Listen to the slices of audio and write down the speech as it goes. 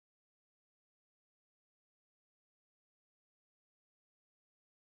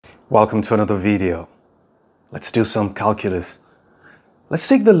Welcome to another video. Let's do some calculus. Let's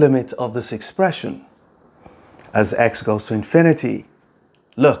take the limit of this expression as x goes to infinity.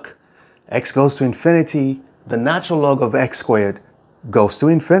 Look, x goes to infinity, the natural log of x squared goes to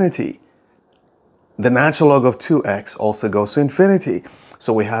infinity. The natural log of 2x also goes to infinity.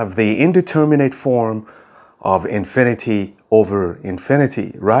 So we have the indeterminate form of infinity over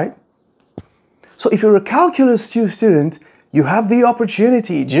infinity, right? So if you're a calculus 2 student, you have the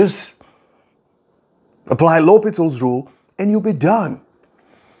opportunity, just apply L'Hopital's rule and you'll be done.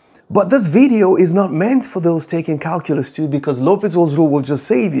 But this video is not meant for those taking calculus 2 because L'Hopital's rule will just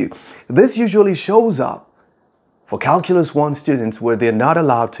save you. This usually shows up for calculus 1 students where they're not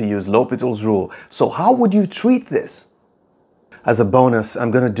allowed to use L'Hopital's rule. So how would you treat this? As a bonus,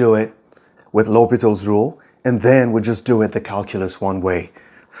 I'm going to do it with L'Hopital's rule, and then we'll just do it the calculus 1 way,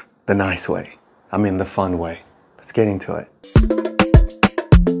 the nice way. I mean the fun way. Let's get into it.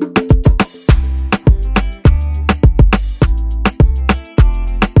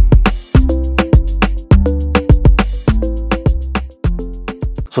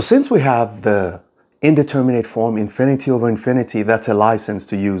 So since we have the indeterminate form infinity over infinity, that's a license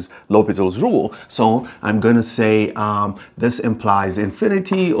to use L'Hopital's rule. So I'm going to say this implies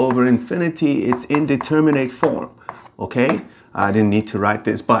infinity over infinity, it's indeterminate form. Okay? I didn't need to write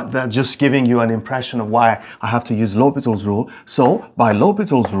this, but that's just giving you an impression of why I have to use L'Hopital's rule. So by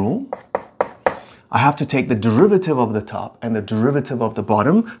L'Hopital's rule, I have to take the derivative of the top and the derivative of the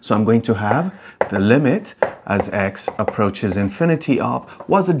bottom. So I'm going to have the limit as x approaches infinity of,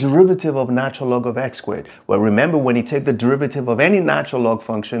 what's the derivative of natural log of x squared? Well, remember when you take the derivative of any natural log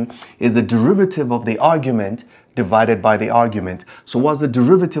function is the derivative of the argument divided by the argument. So what's the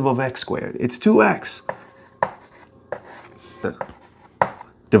derivative of x squared? It's 2x.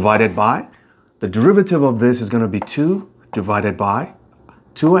 Divided by, the derivative of this is going to be 2 divided by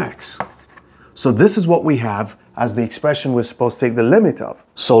 2x. So this is what we have as the expression we're supposed to take the limit of.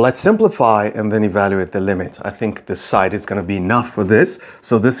 So let's simplify and then evaluate the limit. I think this side is going to be enough for this.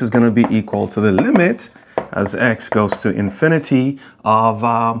 So this is going to be equal to the limit as x goes to infinity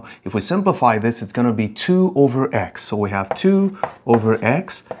of, if we simplify this, it's going to be 2 over x. So we have 2 over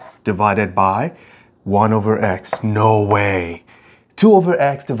x divided by 1 over x. No way. 2 over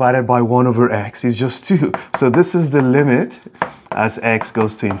x divided by 1 over x is just 2. So this is the limit as x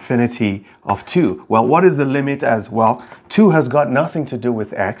goes to infinity of 2. Well, what is the limit as? Well, 2 has got nothing to do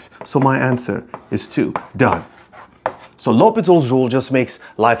with x, so my answer is 2. Done. So L'Hopital's rule just makes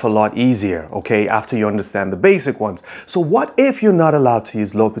life a lot easier, okay, after you understand the basic ones. So what if you're not allowed to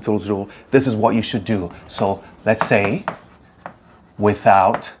use L'Hopital's rule? This is what you should do. So let's say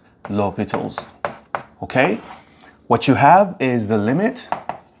without L'Hopital's, okay? What you have is the limit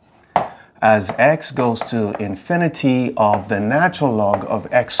as x goes to infinity of the natural log of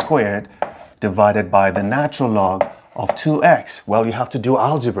x squared divided by the natural log of 2x. Well, you have to do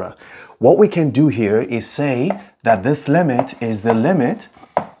algebra. What we can do here is say that this limit is the limit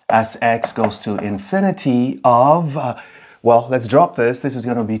as x goes to infinity of, well, let's drop this. This is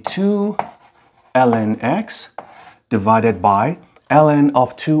going to be 2 ln x divided by ln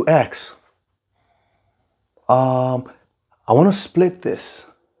of 2x. I want to split this.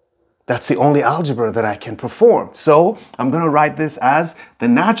 That's the only algebra that I can perform. So I'm going to write this as the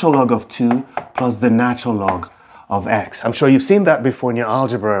natural log of 2 plus the natural log of x. I'm sure you've seen that before in your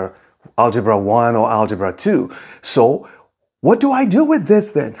algebra 1 or algebra 2. So what do I do with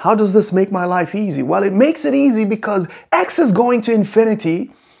this then? How does this make my life easy? Well, it makes it easy because x is going to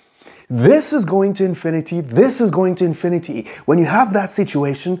infinity. This is going to infinity. This is going to infinity. When you have that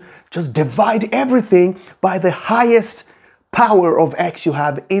situation, just divide everything by the highest power of x you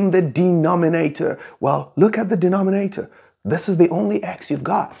have in the denominator. Well, look at the denominator. This is the only x you've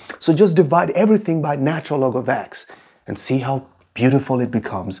got. So just divide everything by natural log of x and see how beautiful it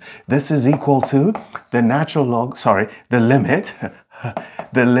becomes. This is equal to the natural log, the limit,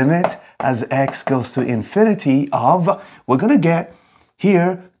 the limit as x goes to infinity of, we're going to get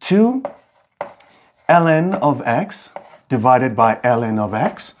here 2 ln of x divided by ln of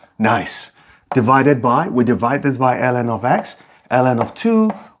x. Nice. Divided by, we divide this by ln of x, ln of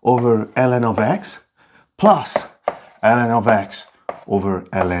 2 over ln of x, plus ln of x over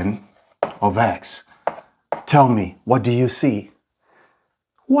ln of x. Tell me, what do you see?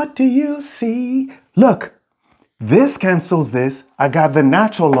 What do you see? Look, this cancels this. I got the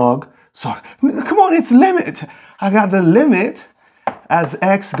natural log. Sorry, come on, it's limit. I got the limit as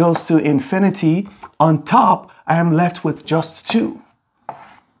x goes to infinity. On top, I am left with just 2.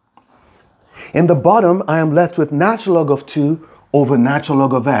 In the bottom, I am left with natural log of 2 over natural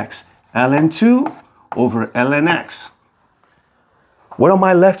log of x. ln 2 over ln x. What am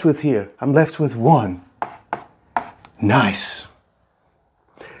I left with here? I'm left with 1. Nice.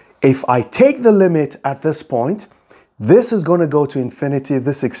 If I take the limit at this point, this is going to go to infinity.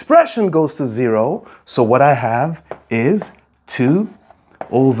 This expression goes to 0. So what I have is 2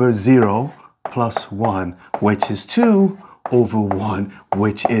 over 0 plus 1, which is 2 over 1,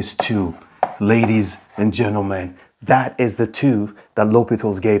 which is 2. Ladies and gentlemen, that is the 2 that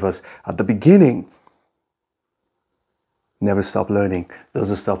L'Hopital's gave us at the beginning. Never stop learning. Those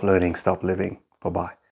who stop learning, stop living. Bye-bye.